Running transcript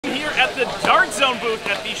at the Dartzone booth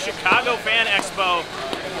at the Chicago Fan Expo.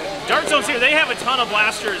 Dartzone's here. They have a ton of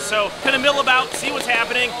blasters, so kind of mill about, see what's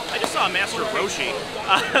happening. I just saw a Master Roshi.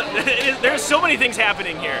 There's so many things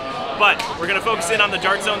happening here, but we're going to focus in on the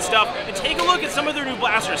Dartzone stuff and take a look at some of their new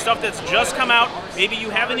blasters, stuff that's just come out, maybe you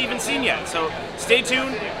haven't even seen yet. So stay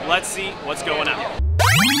tuned. Let's see what's going on.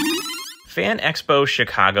 Fan Expo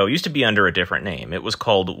Chicago used to be under a different name. It was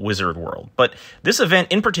called Wizard World. But this event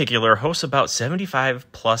in particular hosts about 75,000+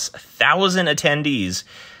 attendees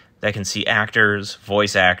that can see actors,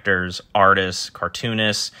 voice actors, artists,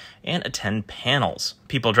 cartoonists, and attend panels.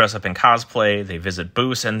 People dress up in cosplay, they visit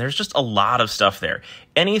booths, and there's just a lot of stuff there.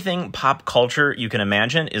 Anything pop culture you can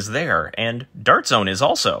imagine is there, and Dartzone is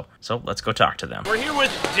also. So let's go talk to them. We're here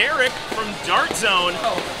with Derek from Dartzone.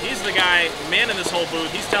 He's the guy manning this whole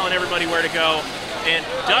booth. He's telling everybody where to go and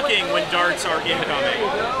ducking when darts are incoming.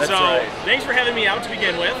 That's right. Thanks for having me out to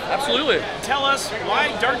begin with. Absolutely. Tell us, why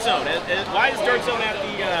Dartzone? Why is Dartzone at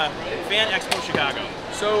the Fan Expo Chicago?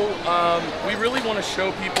 So we really want to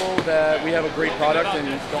show people that we have a great product, and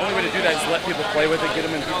the only way to do that is let people play with it, get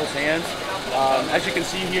them in people's hands. As you can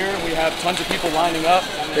see here, we have tons of people lining up.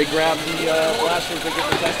 They grab the blasters, they get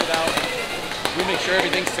them tested out. We make sure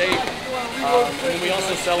everything's safe. And then we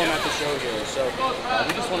also sell them at the show here. So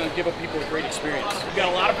we just want to give people a great experience. We've got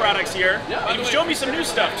a lot of products here. Yeah, and you showed me some new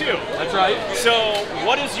stuff too. That's right. So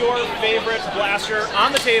what is your favorite blaster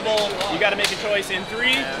on the table? You got to make a choice in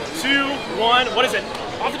 3, 2, 1. What is it?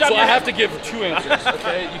 Off the top of your head. I have to give 2 answers,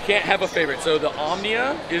 okay? You can't have a favorite. So the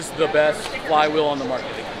Omnia is the best flywheel on the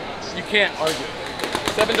market. You can't argue.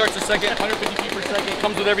 7 darts a second, 150 feet per second,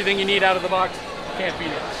 comes with everything you need out of the box. Can't beat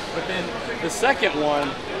it. But then the second one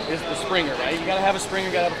is the Springer, right? You gotta have a Springer,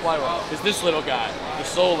 you gotta have a flywheel. It's this little guy, the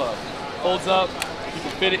Solo. Folds up, you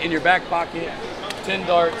can fit it in your back pocket, 10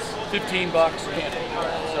 darts, $15, can't beat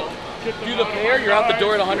it. So do the pair, you're out the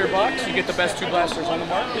door at $100, you get the best 2 blasters on the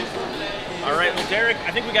market. All right, well, Derek, I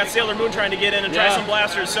think we got Sailor Moon trying to get in and try some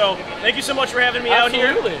blasters. So thank you so much for having me out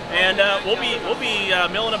here. And we'll be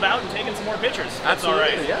milling about and taking some more pictures. That's all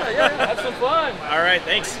right. Yeah, have some fun. All right,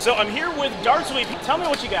 thanks. So I'm here with Darts Week. Tell me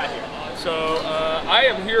what you got here. So I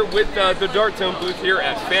am here with the Dartzone booth here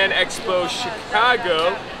at Fan Expo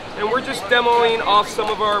Chicago, and we're just demoing off some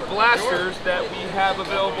of our blasters that we have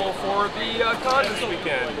available for the con this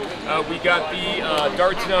weekend. We got the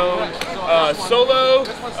Dartzone Solo,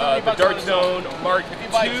 the Dartzone Mark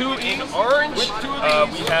II in orange,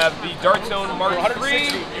 we have the Dartzone Mark III,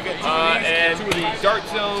 and the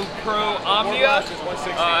Dartzone Pro Omnia,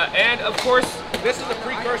 and of course, this is the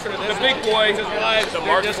precursor to this. The big boy, the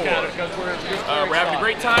Mark IV. We're having a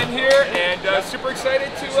great time here, and super excited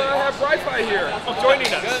to have Wi-Fi here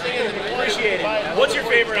joining us. Appreciate it. What's your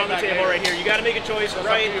favorite on the table right here? You got to make a choice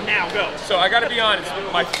right now. Go. So I got to be honest.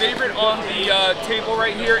 My favorite on the table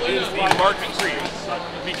right here is the Mark III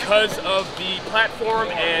because of the platform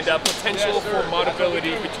and potential for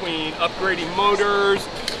modability between upgrading motors,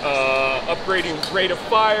 upgrading rate of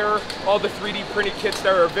fire, all the 3D printed kits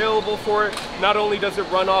that are available for it. Not only does it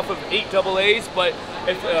run off of 8 AA's, but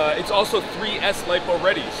it's also 3S LiPo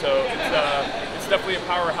ready. So it's definitely a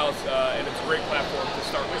powerhouse, and it's a great platform to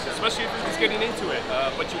start with, especially if you're just getting into it,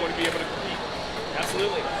 but you want to be able to compete.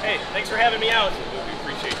 Absolutely. Hey, thanks for having me out. We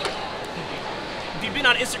appreciate you. If you've been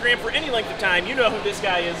on Instagram for any length of time, you know who this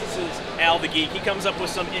guy is. This is Al the Geek. He comes up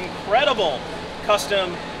with some incredible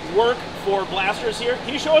custom work for blasters here.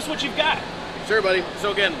 Can you show us what you've got? Sure, buddy.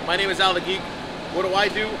 So again, my name is Al the Geek. What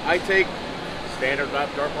do? I take standard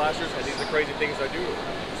dart blasters, and these are crazy things I do.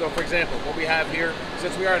 So for example, what we have here,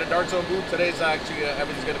 since we are at a Dartzone booth, today's actually,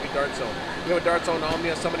 everything's going to be Dartzone. We have a Dartzone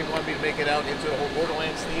Omnia. Somebody wanted me to make it out into a whole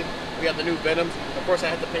Borderlands theme. We have the new Venoms. Of course, I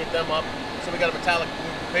had to paint them up. So we got a metallic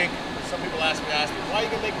blue, pink. Some people ask me, why are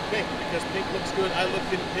you going to make it pink? Because pink looks good. I look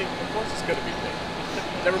good in pink. Of course it's going to be pink.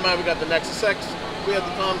 Never mind, we got the Nexus X. We have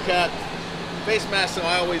the Tomcat. Face masks, so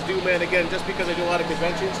I always do, man. Again, just because I do a lot of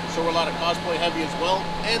conventions, so we're a lot of cosplay heavy as well.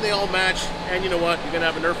 And they all match. And you know what? You're going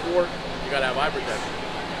to have a Nerf war. You got to have eye protection.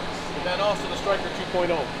 And then also the Striker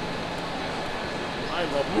 2.0. I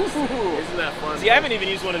love this. Isn't that fun? See, I haven't even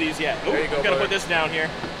used one of these yet. Ooh, there you go. I'm going to put this down here.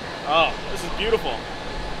 Oh, this is beautiful.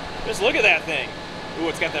 Just look at that thing. Ooh,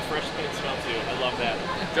 it's got that fresh paint smell too. I love that.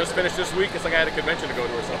 Just finished this week. It's like I had a convention to go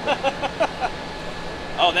to or something.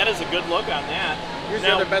 Oh, that is a good look on that. Here's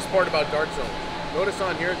the other best part about Dartzone. Notice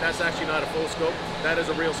on here, that's actually not a full scope. That is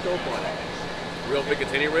a real scope on it. Real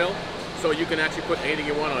Picatinny rail. So you can actually put anything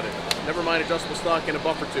you want on it. Never mind adjustable stock and a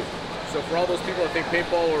buffer too. So for all those people that think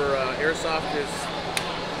paintball or airsoft is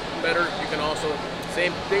better, you can also,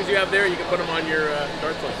 same things you have there, you can put them on your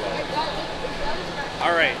Dartzone.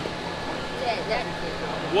 All right.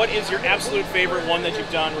 What is your absolute favorite one that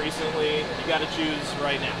you've done recently? You got to choose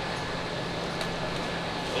right now.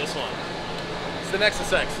 This one. It's the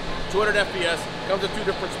Nexus X. 200 FPS, comes with 2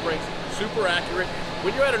 different springs, super accurate.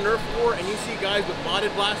 When you're at a Nerf war and you see guys with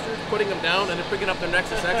modded blasters putting them down and then picking up their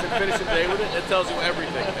Nexus X and finishing the day with it, it tells you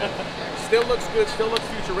everything, man. Still looks good, still looks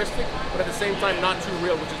futuristic, but at the same time not too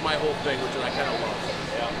real, which is my whole thing, which I kind of love.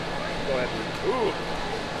 Yeah. Go ahead. Ooh.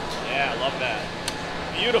 Yeah, I love that.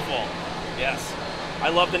 Beautiful. Yes. I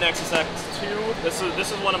love the Nexus X too. This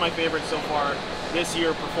is one of my favorites so far this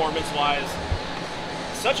year, performance-wise.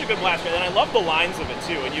 Such a good blaster, and I love the lines of it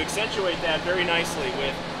too, and you accentuate that very nicely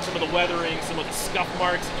with some of the weathering, some of the scuff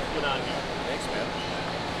marks that you put on here. Thanks, man.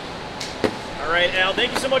 All right, Al,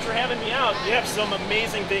 thank you so much for having me out. You have some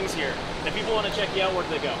amazing things here. If people want to check you out, where do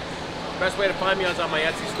they go? Best way to find me is on my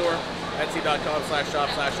Etsy store,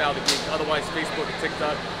 etsy.com/shop/AlDeGeek. Otherwise, Facebook and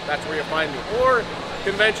TikTok, that's where you'll find me. Or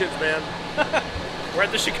conventions, man. We're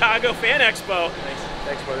at the Chicago Fan Expo.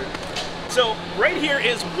 Thanks, brother. So right here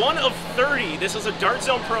is one of 30. This is a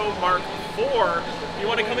dartzone Pro Mark IV. If you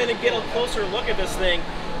want to come in and get a closer look at this thing,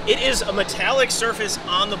 it is a metallic surface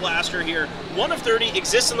on the blaster here. One of 30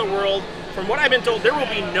 exists in the world. From what I've been told, there will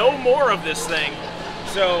be no more of this thing.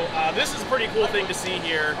 So this is a pretty cool thing to see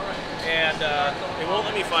here, and they won't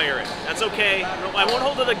let me fire it. That's okay. I won't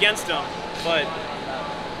hold it against them, but...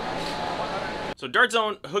 So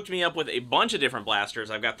dartzone hooked me up with a bunch of different blasters.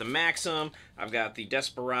 I've got the Maxim, I've got the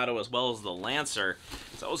Desperado, as well as the Lancer.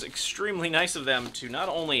 So it was extremely nice of them to not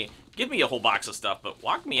only give me a whole box of stuff, but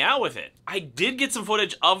walk me out with it. I did get some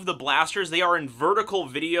footage of the blasters. They are in vertical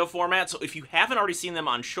video format, so if you haven't already seen them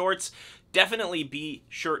on shorts, definitely be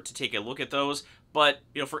sure to take a look at those. But,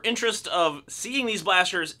 you know, for interest of seeing these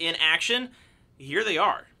blasters in action, here they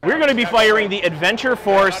are. We're going to be firing the Adventure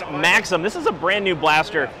Force Maxim. This is a brand new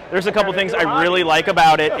blaster. There's a couple things I really like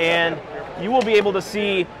about it, and you will be able to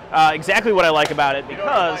see exactly what I like about it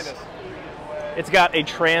because it's got a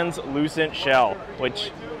translucent shell,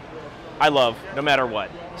 which I love no matter what.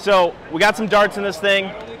 So we got some darts in this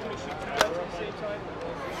thing.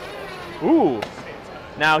 Ooh.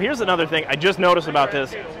 Now here's another thing I just noticed about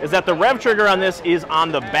this, is that the rev trigger on this is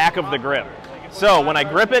on the back of the grip. So when I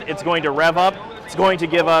grip it, it's going to rev up. It's going to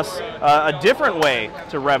give us a different way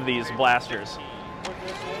to rev these blasters.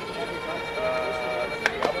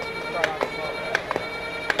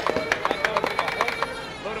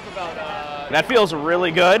 That feels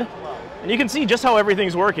really good. And you can see just how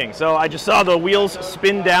everything's working. So I just saw the wheels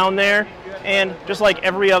spin down there. And just like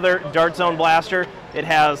every other dartzone blaster, it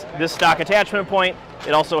has this stock attachment point.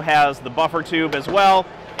 It also has the buffer tube as well,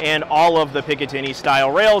 and all of the Picatinny style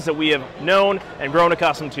rails that we have known and grown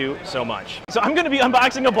accustomed to so much. So I'm going to be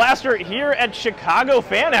unboxing a blaster here at Chicago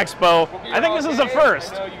Fan Expo. I think this is a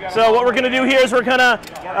first. So what we're going to do here is we're gonna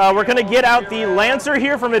get out the Lancer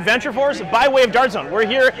here from Adventure Force by way of dartzone. We're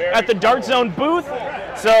here at the dartzone booth,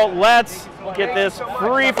 so let's get this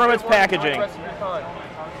free from its packaging.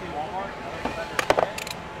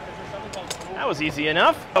 That was easy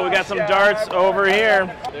enough. So we got some darts over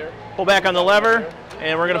here. Pull back on the lever,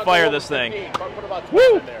 and we're gonna fire this thing.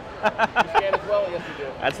 Woo!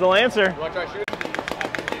 That's the Lancer. That's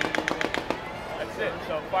it.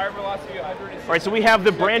 So fire velocity 100. All right, so we have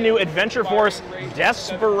the brand new Adventure Force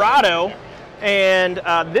Desperado, and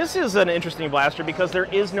this is an interesting blaster because there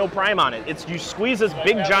is no prime on it. You squeeze this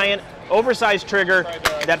big, giant, oversized trigger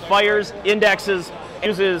that fires, indexes,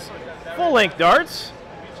 uses full-length darts,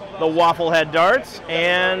 the waffle head darts,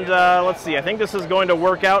 and let's see, I think this is going to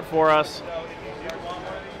work out for us.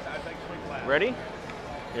 Ready?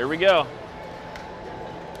 Here we go.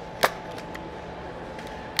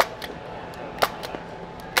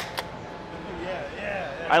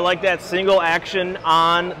 I like that single action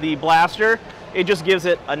on the blaster. It just gives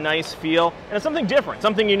it a nice feel, and it's something different,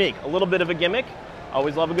 something unique, a little bit of a gimmick.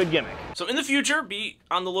 Always love a good gimmick. So in the future, be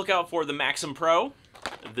on the lookout for the Maxim Pro,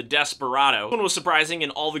 the Desperado. This one was surprising in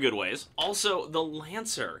all the good ways. Also, the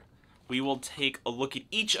Lancer. We will take a look at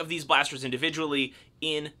each of these blasters individually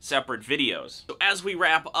in separate videos. So as we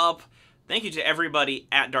wrap up, thank you to everybody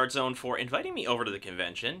at dartzone for inviting me over to the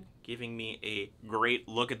convention, giving me a great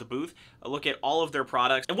look at the booth, a look at all of their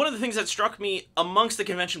products. And one of the things that struck me amongst the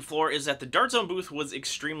convention floor is that the dartzone booth was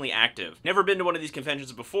extremely active. Never been to one of these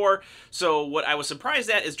conventions before, so what I was surprised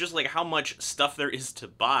at is just like how much stuff there is to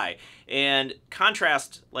buy. And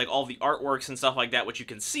contrast like all the artworks and stuff like that, which you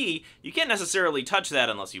can see, you can't necessarily touch that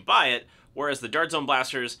unless you buy it. Whereas the dartzone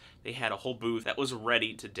blasters, they had a whole booth that was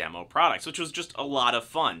ready to demo products, which was just a lot of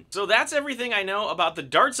fun. So that's everything I know about the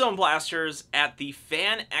dartzone blasters at the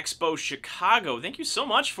Fan Expo Chicago. Thank you so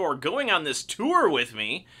much for going on this tour with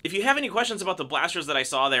me. If you have any questions about the blasters that I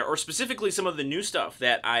saw there, or specifically some of the new stuff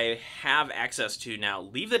that I have access to now,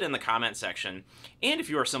 leave it in the comment section. And if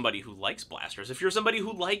you are somebody who likes blasters, if you're somebody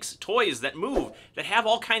who likes toys that move, that have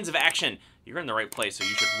all kinds of action, you're in the right place, so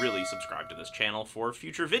you should really subscribe to this channel for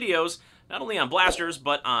future videos, not only on blasters,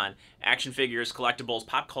 but on action figures, collectibles,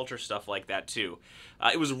 pop culture stuff like that too.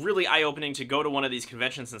 It was really eye-opening to go to one of these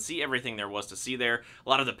conventions and see everything there was to see there. A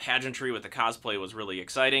lot of the pageantry with the cosplay was really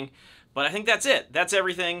exciting. But I think that's it. That's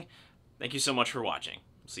everything. Thank you so much for watching.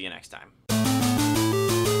 See you next time.